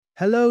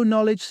Hello,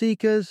 knowledge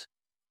seekers.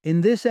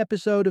 In this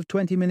episode of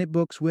 20-Minute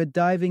Books, we're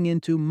diving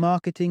into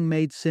Marketing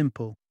Made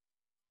Simple,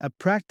 a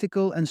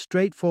practical and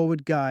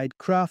straightforward guide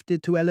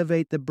crafted to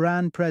elevate the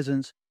brand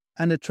presence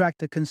and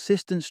attract a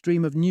consistent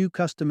stream of new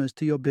customers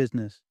to your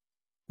business.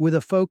 With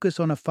a focus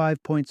on a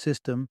 5-point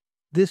system,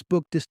 this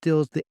book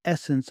distills the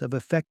essence of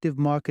effective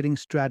marketing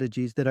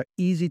strategies that are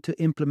easy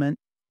to implement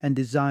and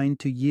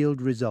designed to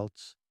yield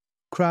results.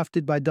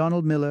 Crafted by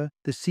Donald Miller,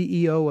 the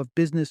CEO of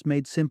Business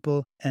Made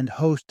Simple and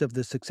host of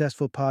the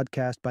successful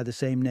podcast by the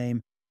same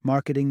name,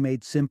 Marketing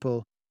Made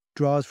Simple,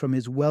 draws from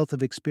his wealth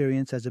of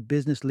experience as a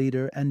business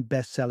leader and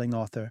best-selling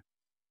author.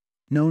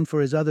 Known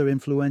for his other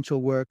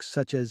influential works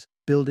such as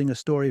Building a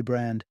Story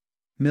Brand,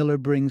 Miller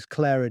brings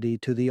clarity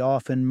to the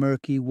often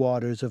murky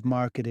waters of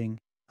marketing,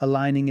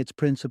 aligning its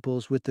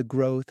principles with the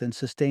growth and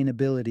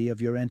sustainability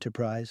of your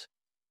enterprise.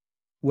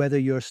 Whether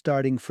you're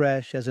starting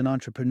fresh as an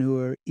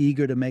entrepreneur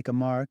eager to make a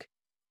mark,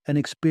 an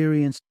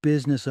experienced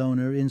business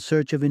owner in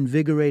search of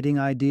invigorating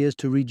ideas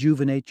to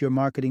rejuvenate your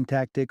marketing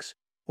tactics,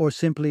 or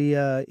simply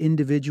an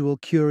individual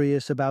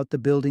curious about the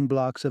building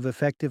blocks of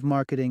effective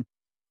marketing,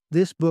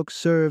 this book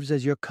serves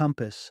as your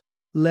compass.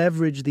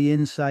 Leverage the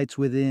insights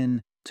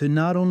within to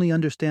not only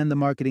understand the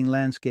marketing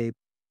landscape,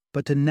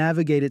 but to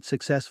navigate it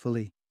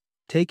successfully,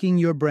 taking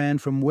your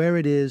brand from where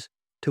it is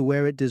to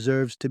where it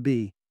deserves to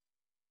be.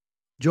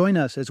 Join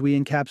us as we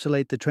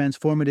encapsulate the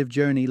transformative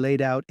journey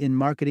laid out in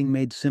Marketing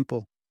Made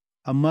Simple,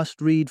 a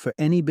must-read for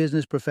any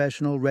business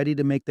professional ready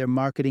to make their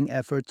marketing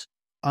efforts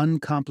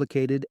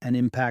uncomplicated and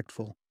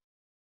impactful.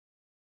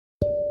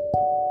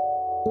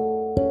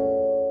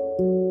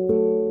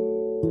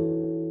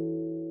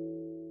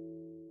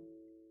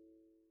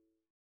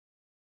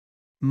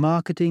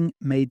 Marketing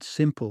Made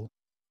Simple,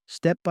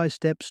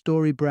 Step-by-Step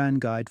Story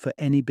Brand Guide for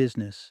Any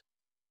Business.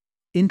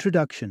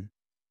 Introduction.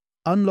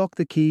 Unlock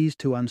the keys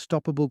to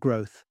unstoppable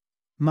growth.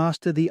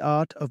 Master the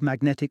art of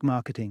magnetic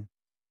marketing.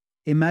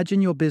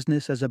 Imagine your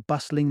business as a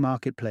bustling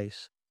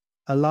marketplace,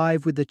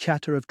 alive with the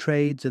chatter of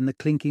trades and the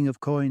clinking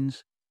of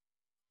coins.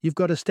 You've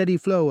got a steady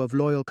flow of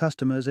loyal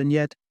customers, and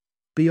yet,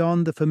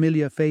 beyond the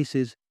familiar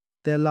faces,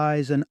 there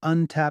lies an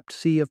untapped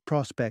sea of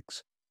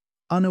prospects,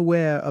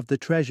 unaware of the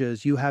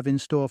treasures you have in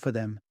store for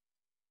them.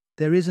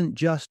 There isn't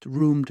just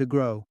room to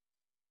grow.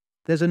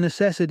 There's a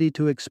necessity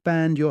to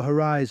expand your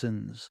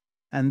horizons,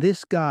 and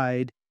this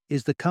guide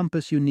is the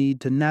compass you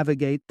need to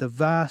navigate the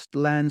vast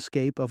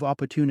landscape of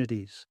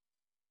opportunities.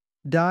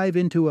 Dive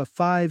into a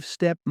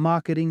 5-step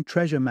marketing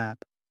treasure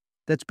map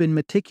that's been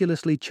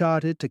meticulously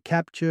charted to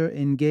capture,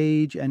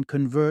 engage, and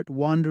convert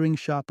wandering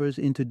shoppers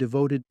into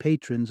devoted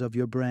patrons of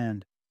your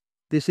brand.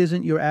 This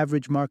isn't your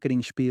average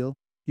marketing spiel.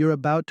 You're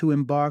about to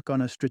embark on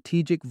a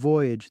strategic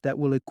voyage that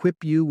will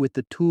equip you with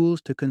the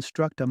tools to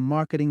construct a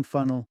marketing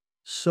funnel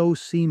so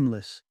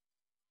seamless,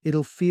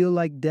 it'll feel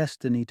like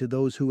destiny to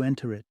those who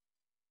enter it.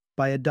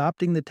 By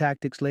adopting the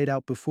tactics laid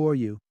out before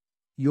you,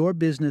 your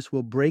business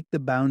will break the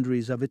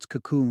boundaries of its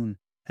cocoon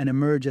and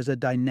emerge as a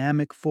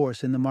dynamic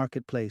force in the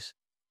marketplace,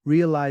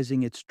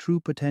 realizing its true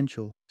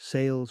potential,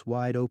 sails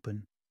wide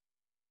open.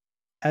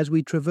 As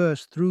we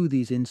traverse through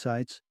these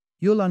insights,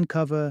 you'll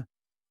uncover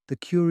the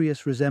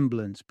curious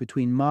resemblance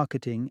between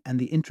marketing and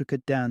the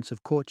intricate dance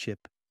of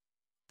courtship,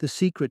 the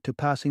secret to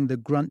passing the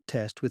grunt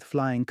test with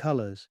flying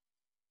colors,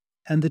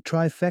 and the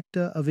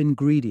trifecta of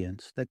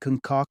ingredients that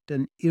concoct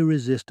an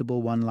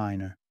irresistible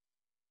one-liner.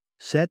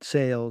 Set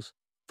sails,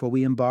 for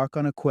we embark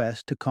on a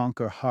quest to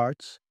conquer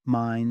hearts,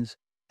 minds,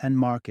 and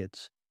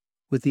markets,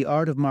 with the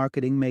art of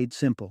marketing made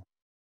simple.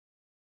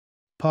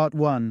 Part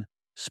 1.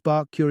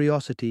 Spark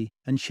curiosity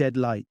and shed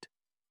light.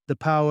 The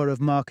power of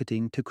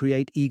marketing to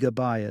create eager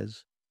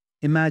buyers.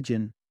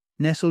 Imagine,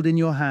 nestled in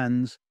your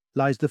hands,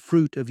 lies the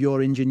fruit of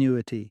your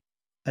ingenuity,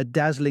 a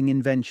dazzling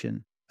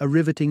invention, a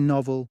riveting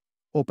novel,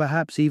 or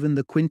perhaps even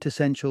the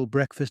quintessential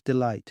breakfast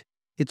delight.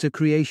 It's a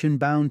creation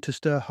bound to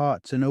stir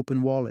hearts and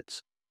open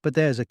wallets. But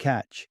there's a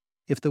catch.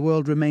 If the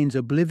world remains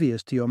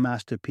oblivious to your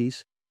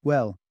masterpiece,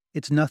 well,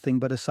 it's nothing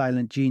but a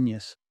silent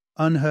genius,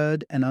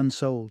 unheard and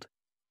unsold.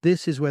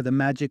 This is where the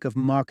magic of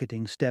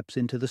marketing steps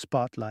into the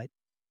spotlight,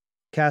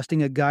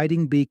 casting a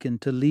guiding beacon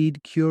to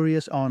lead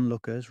curious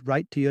onlookers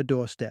right to your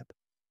doorstep.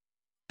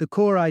 The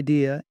core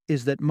idea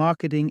is that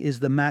marketing is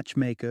the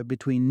matchmaker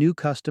between new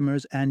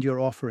customers and your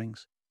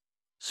offerings,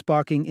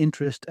 sparking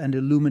interest and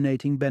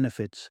illuminating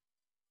benefits.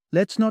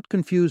 Let's not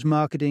confuse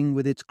marketing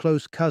with its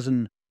close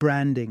cousin,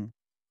 branding.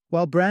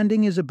 While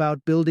branding is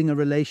about building a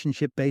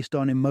relationship based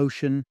on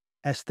emotion,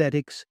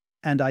 aesthetics,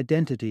 and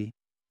identity,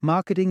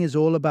 marketing is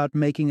all about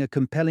making a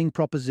compelling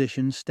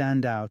proposition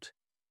stand out.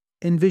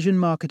 Envision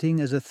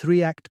marketing as a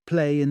 3-act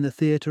play in the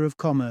theater of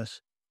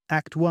commerce.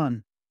 Act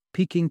 1.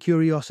 Piquing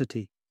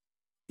curiosity.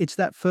 It's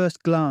that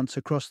first glance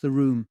across the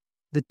room,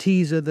 the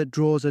teaser that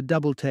draws a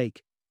double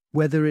take,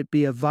 whether it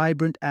be a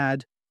vibrant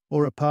ad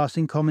or a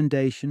passing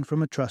commendation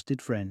from a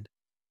trusted friend.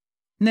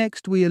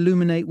 Next, we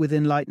illuminate with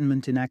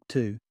enlightenment in Act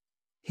 2.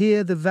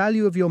 Here, the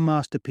value of your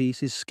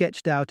masterpiece is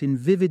sketched out in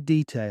vivid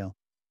detail,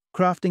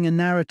 crafting a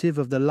narrative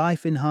of the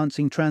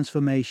life-enhancing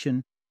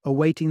transformation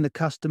awaiting the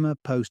customer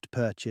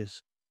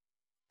post-purchase.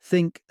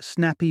 Think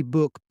snappy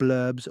book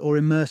blurbs or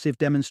immersive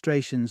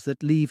demonstrations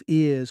that leave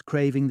ears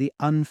craving the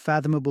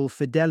unfathomable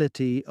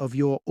fidelity of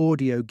your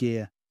audio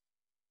gear.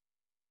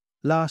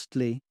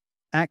 Lastly,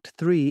 Act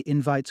 3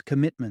 invites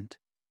commitment.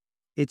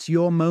 It's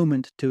your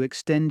moment to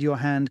extend your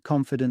hand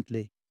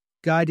confidently,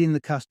 guiding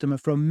the customer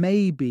from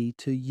maybe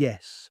to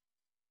yes.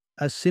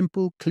 A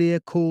simple, clear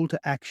call to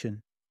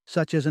action,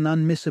 such as an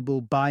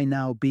unmissable buy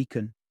now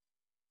beacon,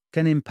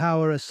 can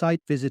empower a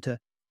site visitor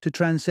to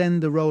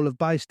transcend the role of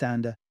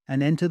bystander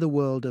and enter the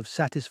world of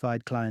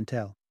satisfied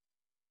clientele.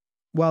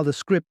 While the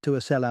script to a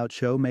sellout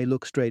show may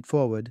look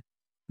straightforward,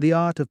 the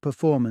art of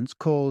performance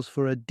calls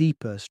for a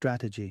deeper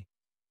strategy.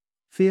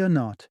 Fear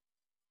not,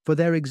 for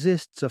there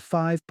exists a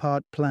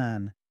 5-part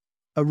plan,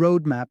 a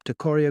roadmap to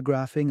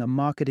choreographing a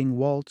marketing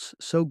waltz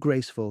so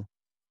graceful,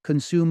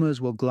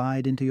 consumers will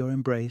glide into your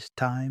embrace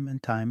time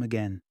and time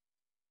again.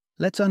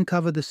 Let's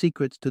uncover the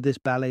secrets to this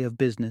ballet of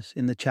business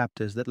in the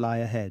chapters that lie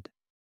ahead.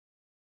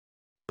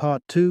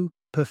 Part 2,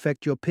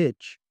 Perfect Your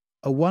Pitch,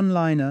 a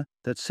one-liner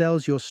that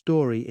sells your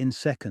story in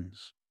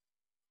seconds.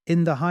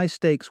 In the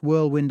high-stakes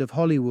whirlwind of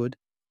Hollywood,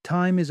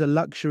 time is a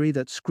luxury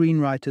that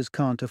screenwriters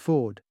can't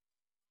afford.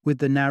 With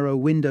the narrow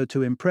window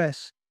to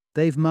impress,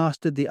 they've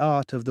mastered the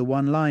art of the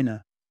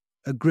one-liner,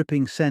 a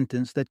gripping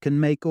sentence that can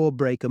make or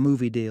break a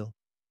movie deal.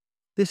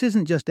 This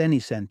isn't just any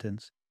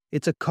sentence,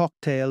 it's a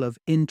cocktail of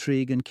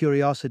intrigue and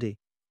curiosity,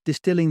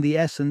 distilling the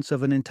essence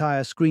of an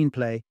entire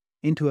screenplay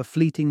into a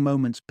fleeting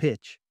moment's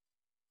pitch.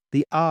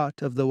 The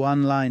art of the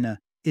one-liner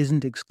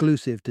isn't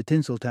exclusive to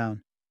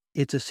Tinseltown.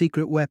 It's a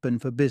secret weapon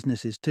for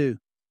businesses too.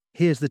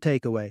 Here's the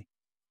takeaway.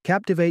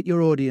 Captivate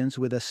your audience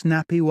with a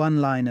snappy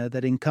one-liner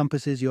that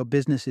encompasses your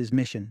business's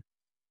mission.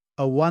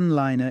 A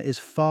one-liner is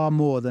far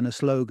more than a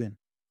slogan.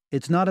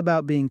 It's not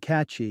about being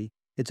catchy,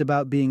 it's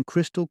about being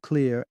crystal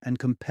clear and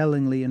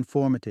compellingly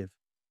informative.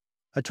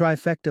 A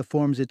trifecta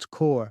forms its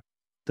core: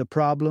 the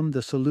problem,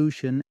 the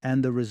solution,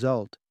 and the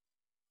result.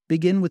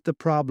 Begin with the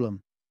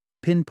problem.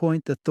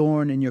 Pinpoint the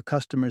thorn in your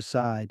customer's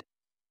side.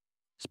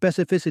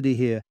 Specificity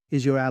here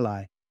is your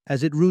ally,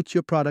 as it roots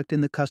your product in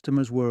the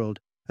customer's world,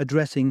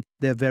 addressing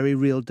their very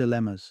real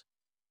dilemmas.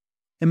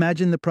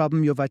 Imagine the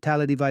problem your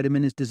Vitality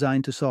vitamin is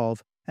designed to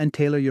solve and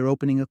tailor your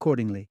opening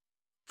accordingly.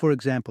 For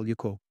example,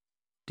 Yuko,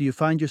 do you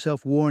find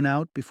yourself worn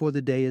out before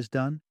the day is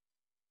done?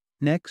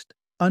 Next,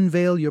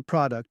 unveil your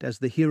product as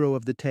the hero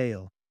of the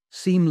tale,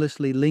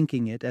 seamlessly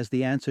linking it as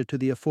the answer to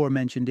the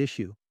aforementioned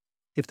issue.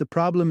 If the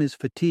problem is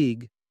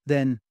fatigue,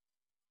 then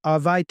our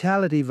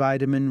Vitality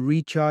vitamin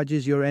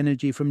recharges your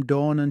energy from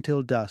dawn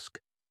until dusk,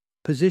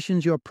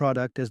 positions your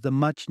product as the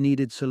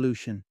much-needed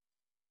solution.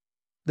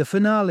 The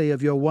finale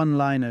of your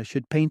one-liner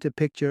should paint a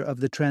picture of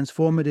the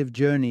transformative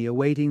journey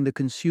awaiting the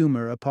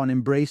consumer upon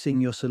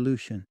embracing your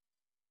solution.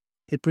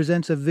 It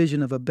presents a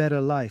vision of a better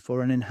life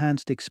or an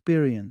enhanced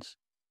experience.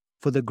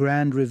 For the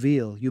grand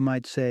reveal, you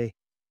might say,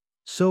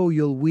 so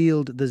you'll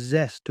wield the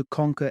zest to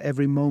conquer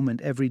every moment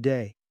every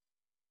day.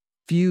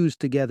 Fused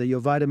together, your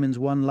vitamin's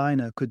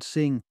one-liner could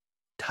sing,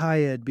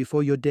 tired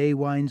before your day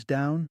winds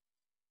down?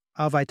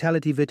 Our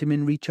Vitality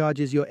vitamin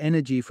recharges your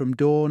energy from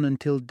dawn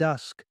until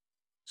dusk,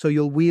 so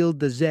you'll wield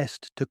the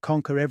zest to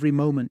conquer every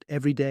moment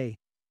every day.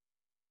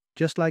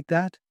 Just like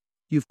that,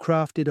 you've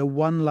crafted a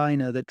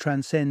one-liner that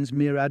transcends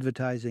mere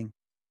advertising.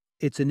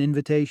 It's an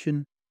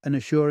invitation, an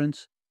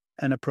assurance,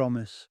 and a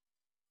promise,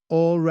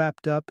 all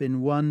wrapped up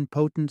in one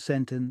potent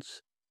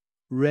sentence,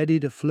 ready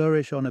to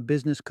flourish on a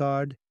business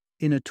card,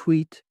 in a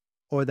tweet,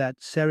 or that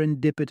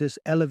serendipitous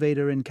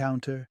elevator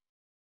encounter.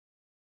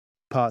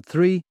 Part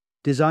 3.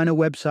 Design a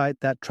website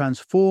that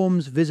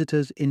transforms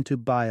visitors into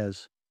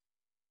buyers.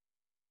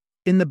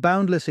 In the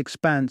boundless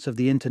expanse of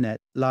the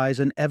internet lies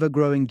an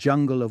ever-growing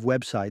jungle of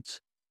websites,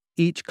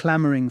 each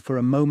clamoring for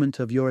a moment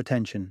of your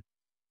attention.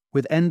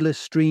 With endless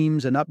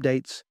streams and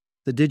updates,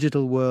 the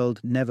digital world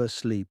never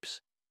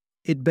sleeps.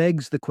 It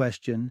begs the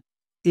question,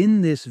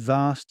 in this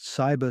vast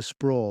cyber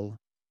sprawl,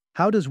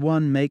 how does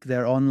one make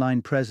their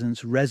online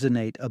presence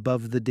resonate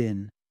above the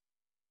din?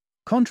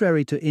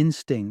 Contrary to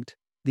instinct,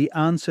 the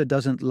answer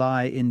doesn't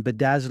lie in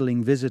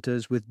bedazzling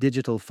visitors with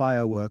digital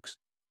fireworks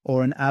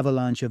or an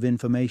avalanche of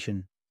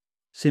information.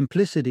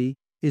 Simplicity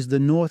is the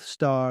North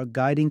Star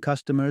guiding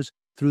customers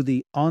through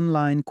the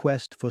online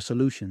quest for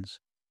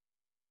solutions.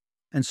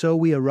 And so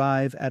we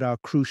arrive at our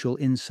crucial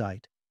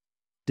insight.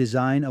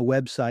 Design a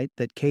website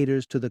that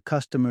caters to the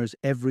customer's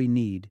every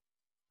need.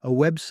 A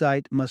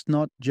website must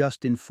not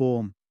just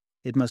inform,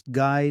 it must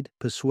guide,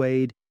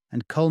 persuade,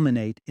 and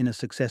culminate in a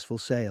successful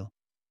sale.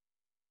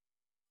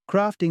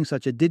 Crafting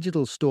such a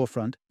digital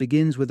storefront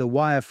begins with a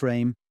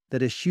wireframe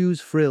that eschews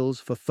frills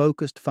for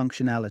focused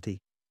functionality.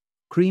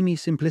 Creamy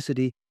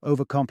simplicity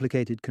over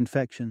complicated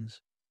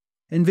confections.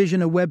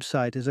 Envision a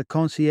website as a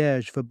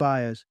concierge for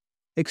buyers,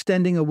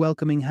 extending a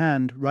welcoming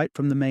hand right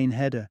from the main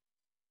header.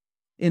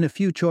 In a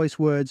few choice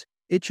words,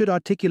 it should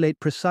articulate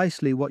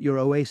precisely what your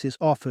oasis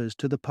offers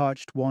to the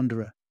parched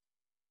wanderer.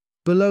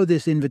 Below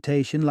this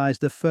invitation lies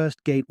the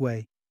first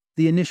gateway,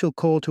 the initial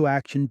call to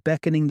action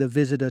beckoning the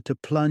visitor to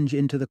plunge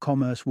into the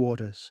commerce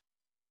waters.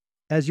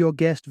 As your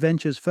guest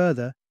ventures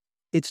further,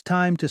 It's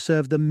time to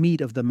serve the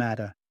meat of the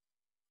matter,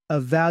 a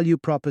value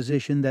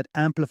proposition that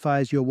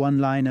amplifies your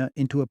one-liner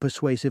into a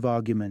persuasive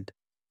argument.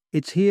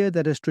 It's here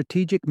that a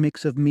strategic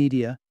mix of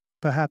media,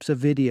 perhaps a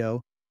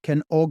video,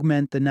 can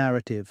augment the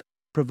narrative,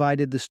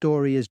 provided the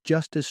story is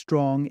just as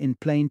strong in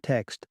plain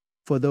text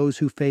for those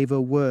who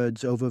favor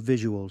words over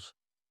visuals.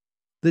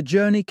 The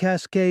journey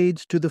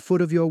cascades to the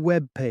foot of your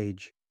web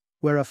page,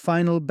 where a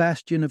final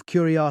bastion of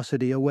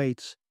curiosity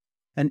awaits,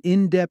 an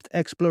in-depth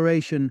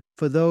exploration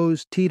for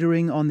those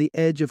teetering on the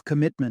edge of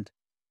commitment.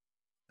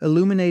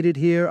 Illuminated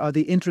here are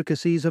the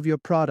intricacies of your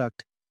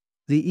product,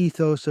 the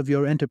ethos of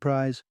your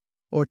enterprise,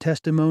 or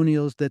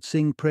testimonials that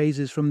sing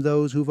praises from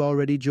those who've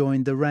already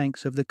joined the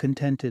ranks of the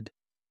contented.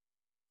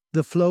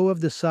 The flow of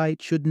the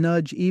site should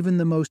nudge even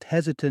the most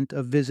hesitant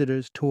of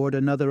visitors toward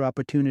another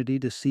opportunity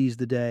to seize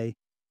the day,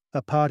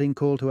 a parting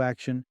call to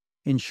action,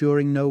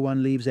 ensuring no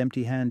one leaves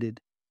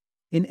empty-handed.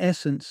 In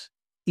essence,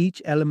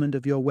 each element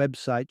of your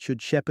website should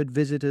shepherd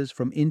visitors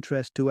from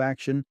interest to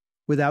action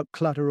without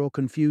clutter or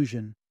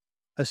confusion.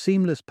 A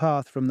seamless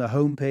path from the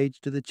home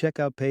page to the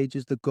checkout page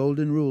is the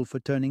golden rule for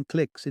turning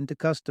clicks into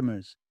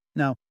customers.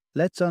 Now,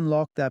 let's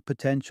unlock that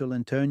potential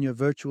and turn your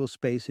virtual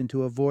space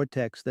into a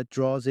vortex that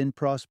draws in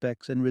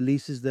prospects and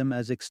releases them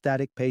as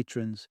ecstatic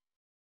patrons.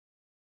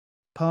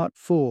 Part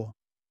 4.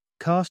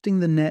 Casting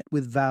the net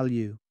with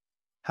value.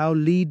 How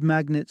lead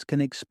magnets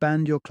can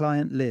expand your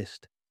client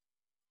list.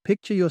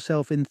 Picture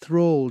yourself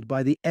enthralled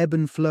by the ebb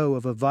and flow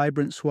of a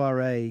vibrant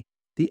soiree,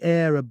 the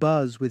air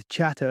abuzz with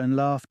chatter and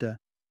laughter.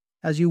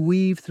 As you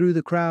weave through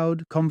the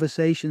crowd,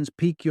 conversations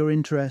pique your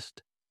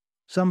interest,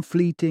 some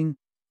fleeting,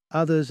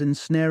 others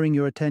ensnaring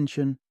your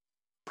attention,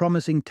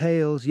 promising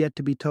tales yet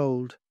to be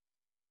told.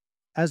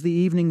 As the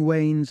evening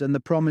wanes and the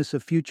promise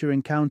of future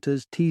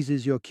encounters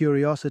teases your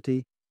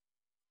curiosity,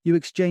 you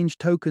exchange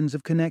tokens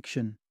of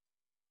connection.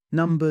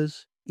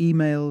 Numbers,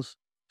 emails,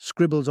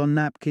 scribbles on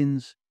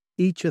napkins,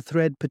 each a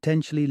thread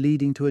potentially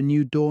leading to a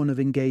new dawn of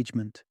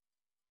engagement.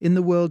 In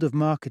the world of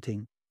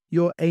marketing,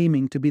 you're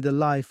aiming to be the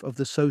life of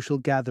the social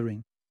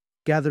gathering,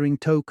 gathering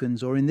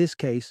tokens, or in this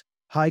case,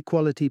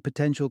 high-quality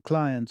potential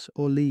clients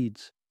or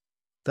leads.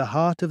 The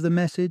heart of the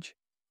message?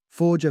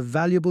 Forge a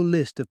valuable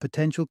list of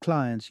potential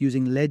clients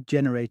using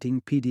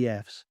lead-generating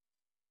PDFs.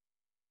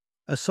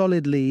 A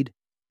solid lead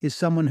is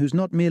someone who's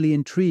not merely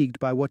intrigued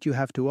by what you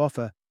have to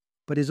offer,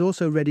 but is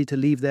also ready to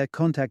leave their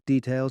contact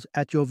details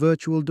at your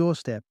virtual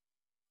doorstep.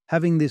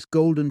 Having this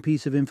golden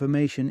piece of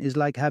information is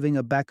like having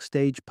a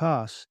backstage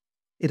pass.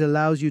 It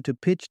allows you to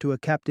pitch to a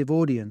captive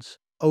audience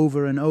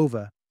over and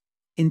over.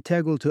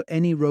 Integral to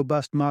any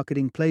robust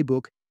marketing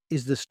playbook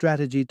is the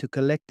strategy to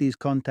collect these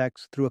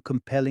contacts through a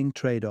compelling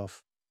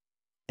trade-off.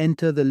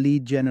 Enter the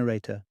lead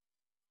generator,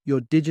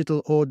 your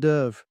digital hors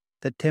d'oeuvre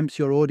that tempts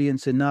your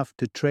audience enough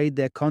to trade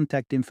their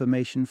contact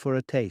information for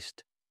a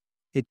taste.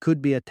 It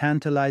could be a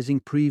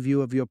tantalizing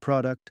preview of your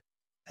product,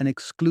 an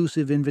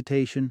exclusive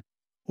invitation,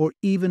 or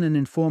even an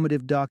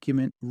informative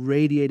document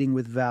radiating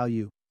with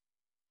value,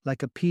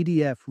 like a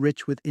PDF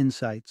rich with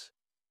insights.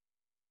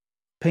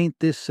 Paint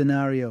this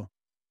scenario.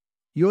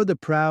 You're the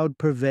proud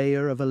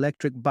purveyor of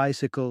electric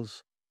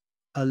bicycles.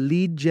 A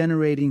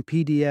lead-generating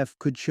PDF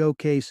could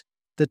showcase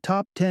the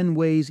top 10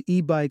 ways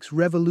e-bikes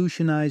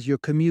revolutionize your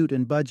commute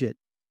and budget.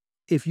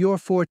 If your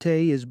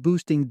forte is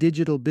boosting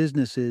digital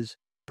businesses,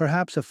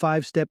 perhaps a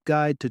 5-step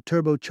guide to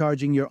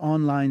turbocharging your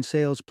online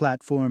sales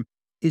platform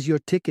is your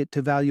ticket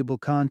to valuable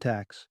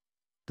contacts.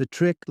 The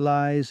trick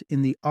lies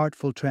in the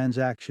artful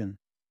transaction.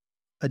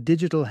 A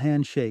digital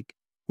handshake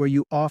where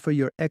you offer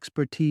your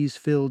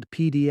expertise-filled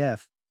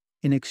PDF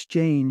in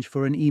exchange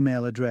for an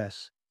email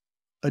address.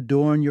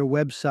 Adorn your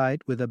website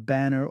with a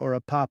banner or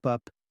a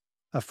pop-up,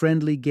 a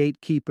friendly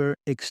gatekeeper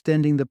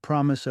extending the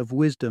promise of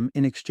wisdom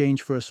in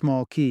exchange for a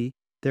small key,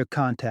 their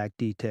contact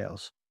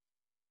details.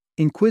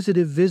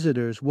 Inquisitive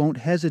visitors won't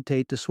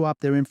hesitate to swap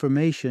their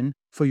information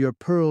for your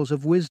pearls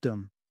of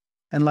wisdom.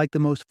 And like the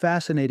most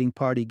fascinating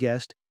party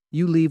guest,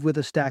 you leave with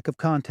a stack of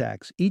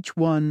contacts, each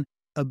one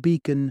a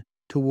beacon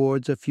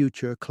towards a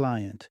future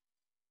client.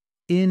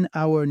 In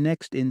our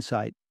next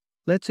insight,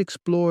 let's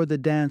explore the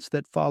dance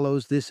that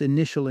follows this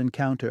initial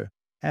encounter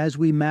as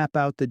we map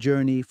out the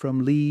journey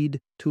from lead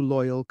to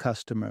loyal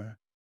customer.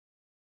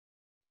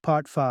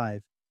 Part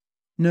 5.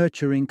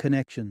 Nurturing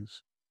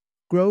connections.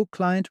 Grow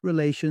client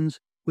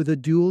relations with a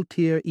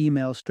dual-tier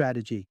email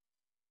strategy.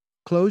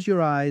 Close your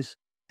eyes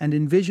and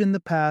envision the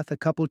path a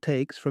couple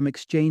takes from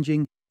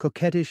exchanging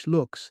coquettish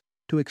looks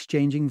to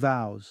exchanging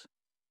vows.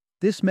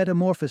 This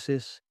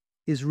metamorphosis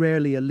is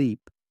rarely a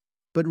leap,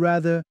 but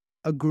rather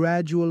a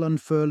gradual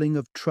unfurling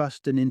of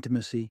trust and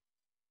intimacy,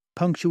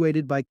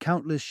 punctuated by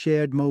countless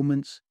shared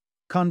moments,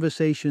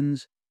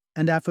 conversations,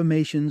 and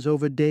affirmations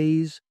over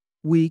days,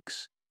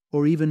 weeks,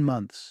 or even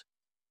months.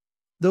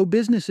 Though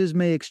businesses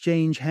may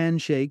exchange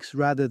handshakes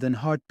rather than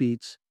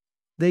heartbeats,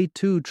 they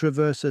too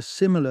traverse a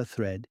similar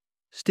thread,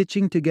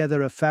 stitching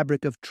together a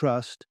fabric of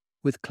trust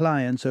with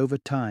clients over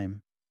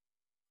time.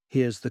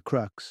 Here's the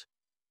crux.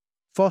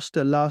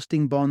 Foster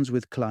lasting bonds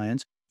with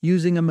clients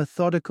using a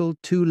methodical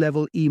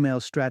 2-level email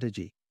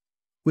strategy.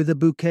 With a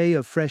bouquet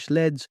of fresh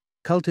leads,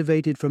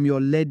 Cultivated from your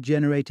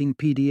lead-generating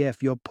PDF,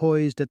 you're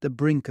poised at the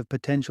brink of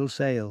potential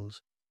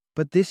sales.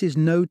 But this is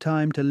no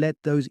time to let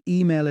those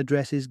email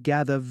addresses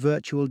gather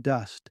virtual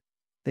dust.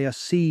 They are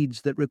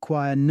seeds that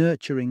require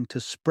nurturing to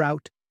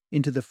sprout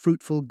into the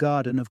fruitful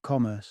garden of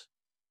commerce.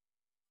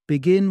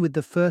 Begin with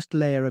the first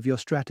layer of your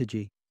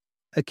strategy,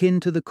 akin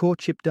to the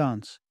courtship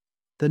dance,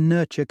 the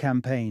nurture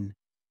campaign.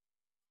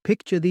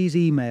 Picture these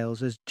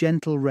emails as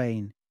gentle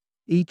rain,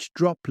 each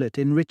droplet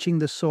enriching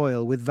the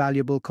soil with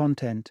valuable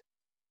content,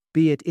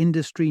 be it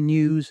industry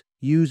news,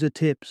 user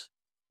tips,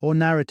 or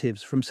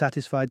narratives from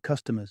satisfied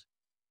customers.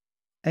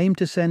 Aim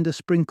to send a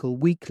sprinkle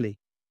weekly,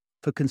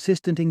 for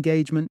consistent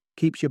engagement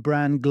keeps your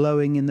brand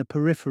glowing in the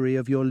periphery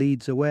of your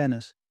lead's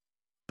awareness.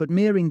 But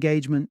mere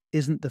engagement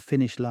isn't the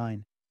finish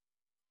line.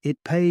 It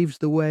paves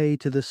the way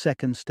to the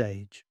second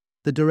stage,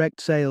 the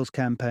direct sales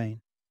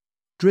campaign.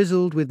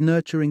 Drizzled with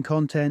nurturing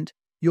content,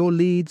 your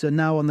leads are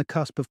now on the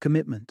cusp of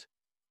commitment.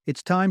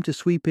 It's time to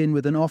sweep in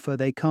with an offer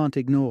they can't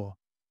ignore.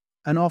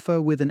 An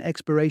offer with an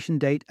expiration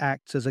date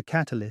acts as a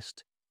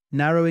catalyst,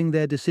 narrowing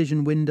their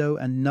decision window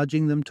and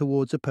nudging them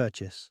towards a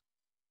purchase.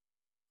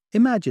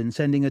 Imagine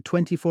sending a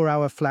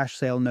 24-hour flash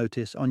sale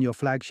notice on your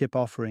flagship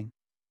offering,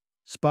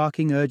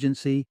 sparking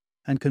urgency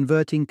and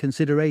converting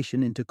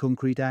consideration into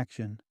concrete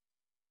action.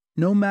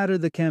 No matter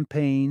the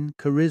campaign,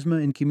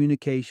 charisma in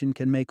communication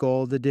can make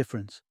all the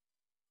difference.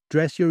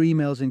 Dress your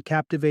emails in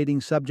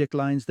captivating subject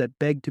lines that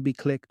beg to be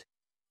clicked.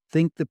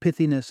 Think the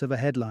pithiness of a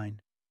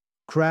headline.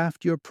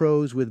 Craft your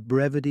prose with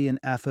brevity and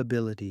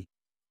affability,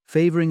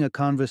 favoring a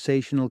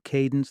conversational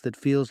cadence that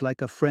feels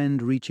like a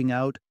friend reaching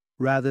out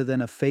rather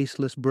than a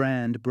faceless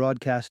brand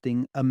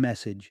broadcasting a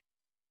message.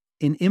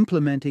 In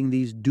implementing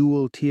these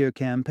dual-tier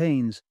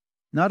campaigns,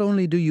 not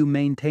only do you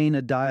maintain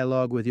a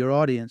dialogue with your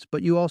audience,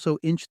 but you also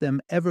inch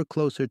them ever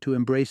closer to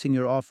embracing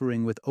your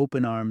offering with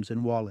open arms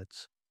and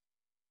wallets.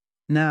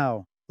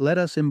 Now, let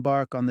us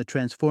embark on the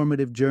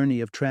transformative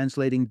journey of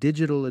translating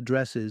digital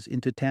addresses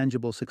into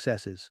tangible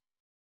successes.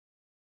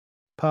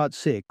 Part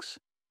 6.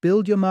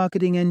 Build your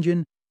marketing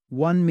engine,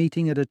 one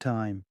meeting at a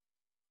time.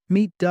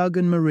 Meet Doug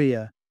and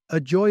Maria,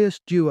 a joyous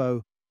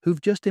duo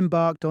who've just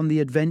embarked on the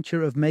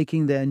adventure of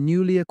making their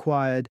newly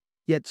acquired,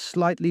 yet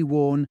slightly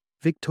worn,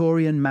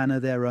 Victorian manor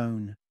their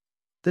own.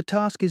 The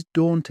task is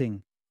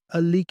daunting,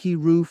 a leaky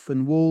roof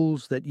and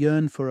walls that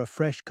yearn for a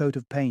fresh coat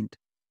of paint.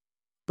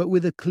 But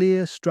with a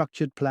clear,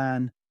 structured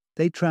plan,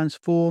 they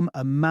transform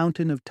a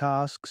mountain of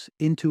tasks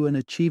into an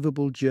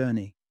achievable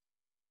journey.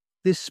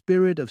 This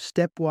spirit of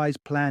stepwise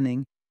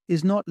planning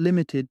is not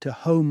limited to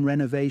home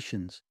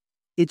renovations.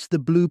 It's the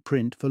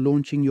blueprint for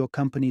launching your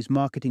company's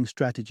marketing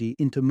strategy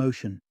into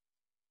motion.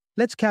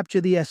 Let's capture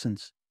the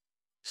essence.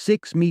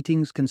 6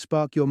 meetings can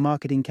spark your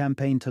marketing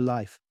campaign to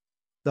life.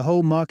 The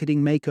whole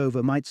marketing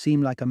makeover might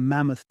seem like a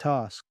mammoth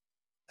task,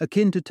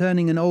 akin to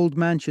turning an old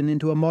mansion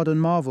into a modern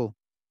marvel,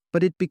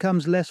 but it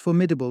becomes less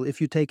formidable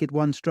if you take it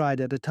one stride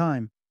at a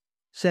time.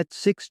 Set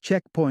 6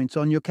 checkpoints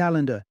on your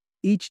calendar,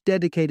 each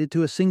dedicated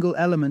to a single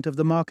element of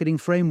the marketing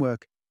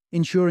framework,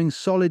 ensuring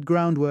solid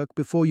groundwork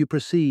before you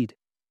proceed.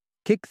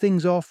 Kick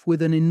things off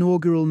with an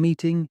inaugural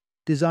meeting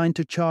designed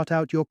to chart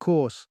out your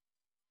course,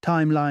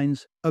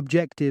 timelines,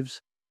 objectives,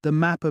 the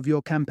map of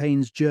your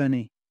campaign's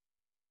journey.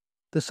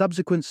 The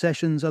subsequent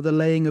sessions are the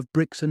laying of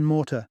bricks and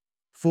mortar.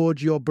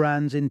 Forge your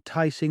brand's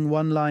enticing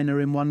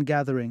one-liner in one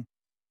gathering.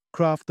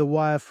 Craft the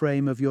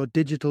wireframe of your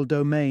digital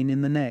domain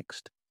in the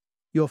next.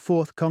 Your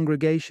 4th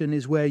congregation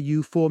is where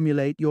you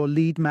formulate your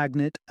lead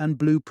magnet and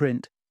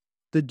blueprint,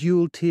 the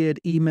dual-tiered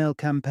email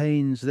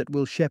campaigns that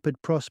will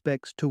shepherd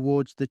prospects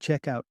towards the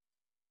checkout.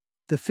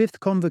 The 5th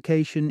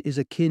convocation is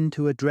akin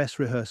to a dress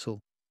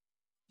rehearsal.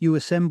 You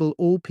assemble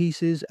all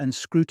pieces and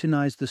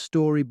scrutinize the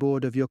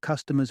storyboard of your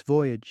customer's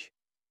voyage.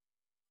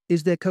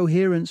 Is there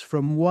coherence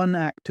from one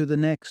act to the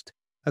next,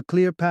 a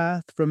clear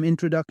path from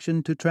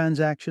introduction to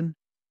transaction?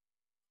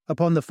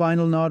 Upon the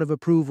final nod of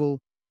approval,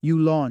 you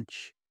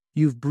launch.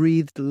 You've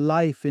breathed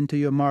life into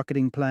your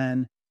marketing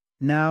plan.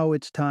 Now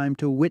it's time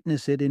to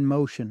witness it in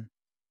motion.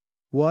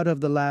 What of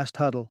the last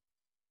huddle?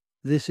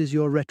 This is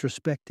your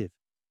retrospective.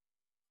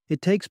 It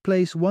takes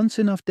place once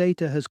enough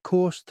data has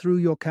coursed through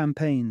your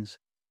campaigns,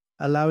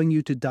 allowing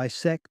you to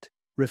dissect,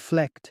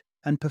 reflect,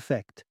 and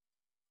perfect.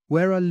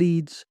 Where are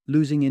leads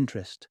losing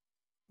interest?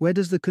 Where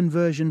does the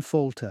conversion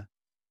falter?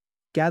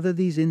 Gather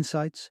these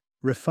insights,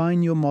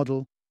 refine your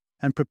model,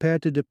 and prepare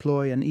to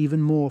deploy an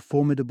even more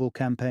formidable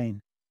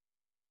campaign.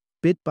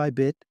 Bit by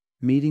bit,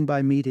 meeting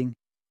by meeting,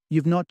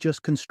 you've not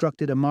just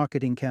constructed a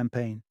marketing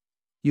campaign,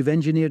 you've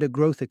engineered a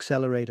growth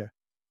accelerator,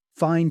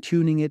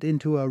 fine-tuning it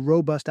into a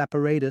robust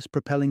apparatus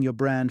propelling your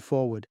brand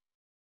forward.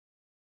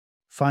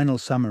 Final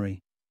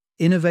summary.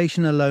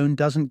 Innovation alone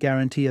doesn't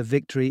guarantee a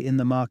victory in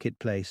the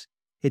marketplace.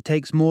 It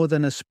takes more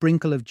than a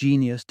sprinkle of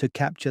genius to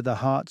capture the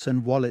hearts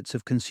and wallets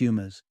of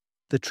consumers.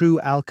 The true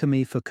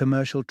alchemy for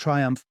commercial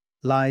triumph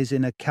lies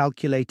in a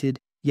calculated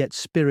yet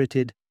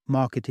spirited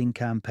marketing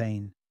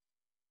campaign.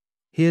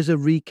 Here's a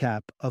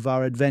recap of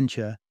our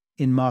adventure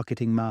in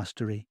marketing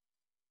mastery.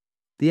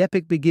 The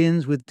epic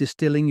begins with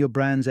distilling your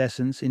brand's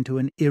essence into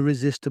an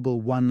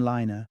irresistible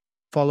one-liner,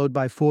 followed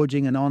by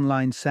forging an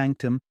online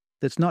sanctum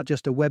that's not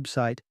just a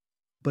website,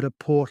 but a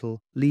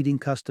portal leading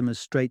customers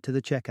straight to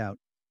the checkout.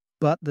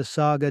 But the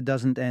saga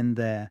doesn't end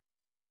there.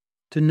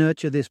 To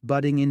nurture this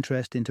budding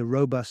interest into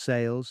robust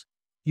sales,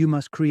 you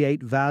must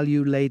create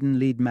value-laden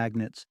lead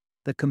magnets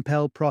that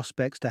compel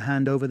prospects to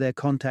hand over their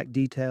contact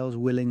details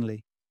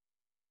willingly.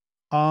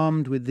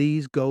 Armed with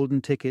these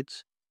golden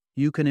tickets,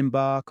 you can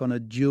embark on a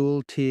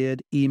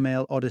dual-tiered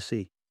email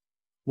odyssey,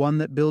 one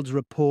that builds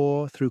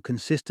rapport through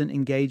consistent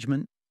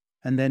engagement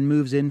and then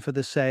moves in for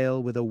the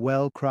sale with a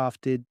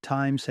well-crafted,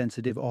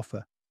 time-sensitive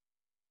offer.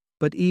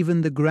 But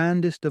even the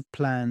grandest of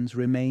plans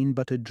remain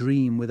but a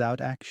dream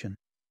without action.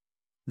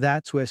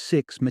 That's where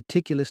 6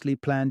 meticulously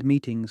planned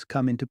meetings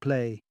come into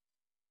play,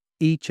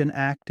 each an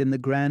act in the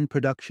grand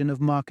production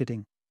of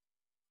marketing.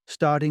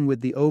 Starting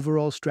with the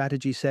overall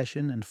strategy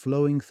session and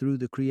flowing through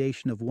the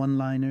creation of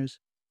one-liners,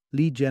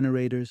 lead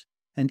generators,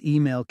 and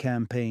email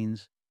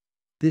campaigns,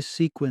 this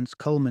sequence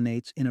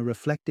culminates in a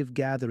reflective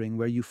gathering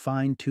where you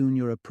fine-tune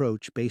your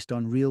approach based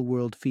on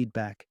real-world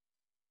feedback.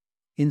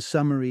 In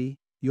summary,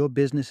 your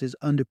business's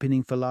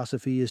underpinning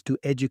philosophy is to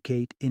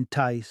educate,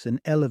 entice, and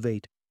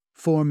elevate,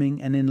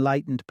 forming an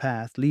enlightened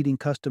path leading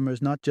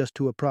customers not just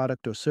to a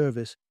product or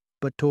service,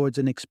 but towards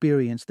an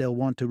experience they'll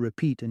want to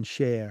repeat and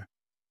share.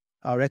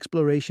 Our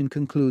exploration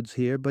concludes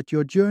here, but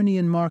your journey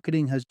in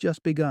marketing has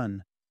just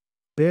begun.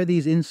 Bear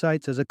these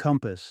insights as a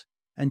compass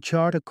and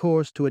chart a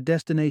course to a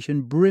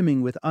destination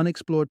brimming with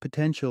unexplored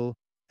potential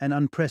and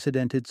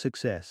unprecedented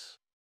success.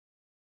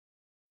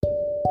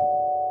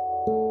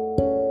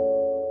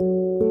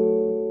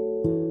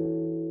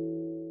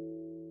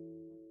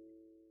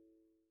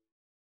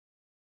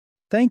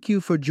 Thank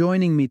you for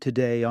joining me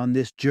today on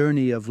this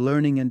journey of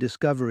learning and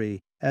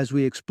discovery as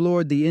we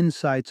explored the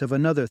insights of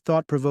another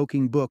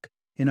thought-provoking book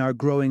in our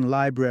growing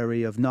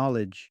library of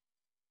knowledge.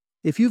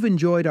 If you've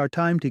enjoyed our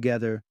time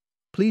together,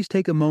 please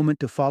take a moment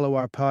to follow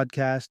our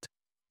podcast,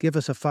 give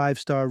us a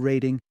 5-star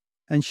rating,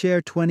 and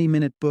share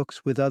 20-minute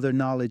books with other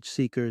knowledge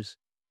seekers.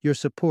 Your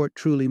support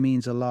truly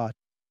means a lot.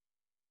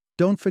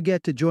 Don't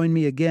forget to join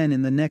me again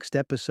in the next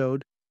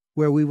episode,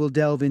 where we will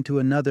delve into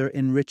another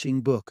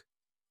enriching book.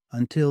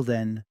 Until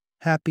then,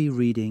 happy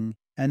reading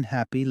and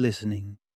happy listening.